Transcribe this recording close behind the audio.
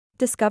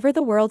discover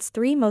the world's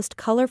 3 most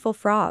colorful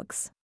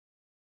frogs.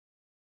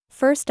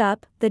 First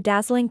up, the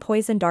dazzling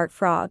poison dart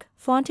frog,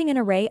 flaunting an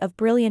array of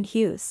brilliant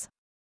hues.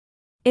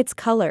 Its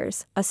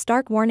colors, a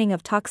stark warning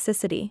of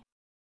toxicity.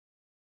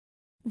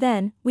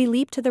 Then, we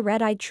leap to the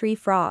red-eyed tree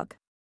frog.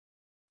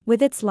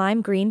 With its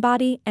lime green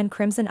body and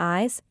crimson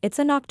eyes, it's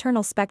a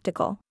nocturnal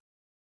spectacle.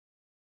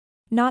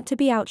 Not to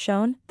be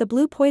outshone, the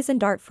blue poison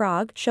dart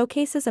frog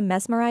showcases a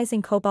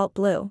mesmerizing cobalt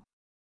blue.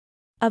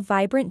 A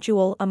vibrant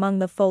jewel among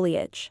the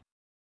foliage.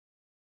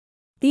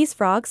 These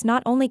frogs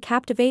not only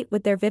captivate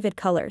with their vivid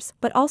colors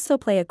but also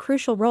play a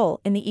crucial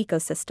role in the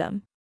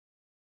ecosystem.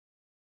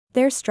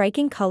 Their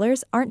striking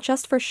colors aren't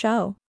just for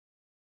show.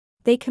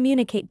 They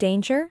communicate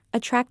danger,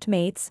 attract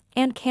mates,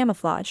 and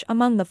camouflage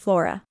among the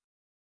flora.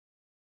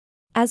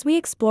 As we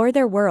explore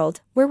their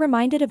world, we're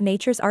reminded of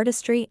nature's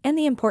artistry and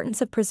the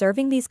importance of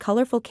preserving these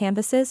colorful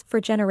canvases for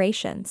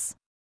generations.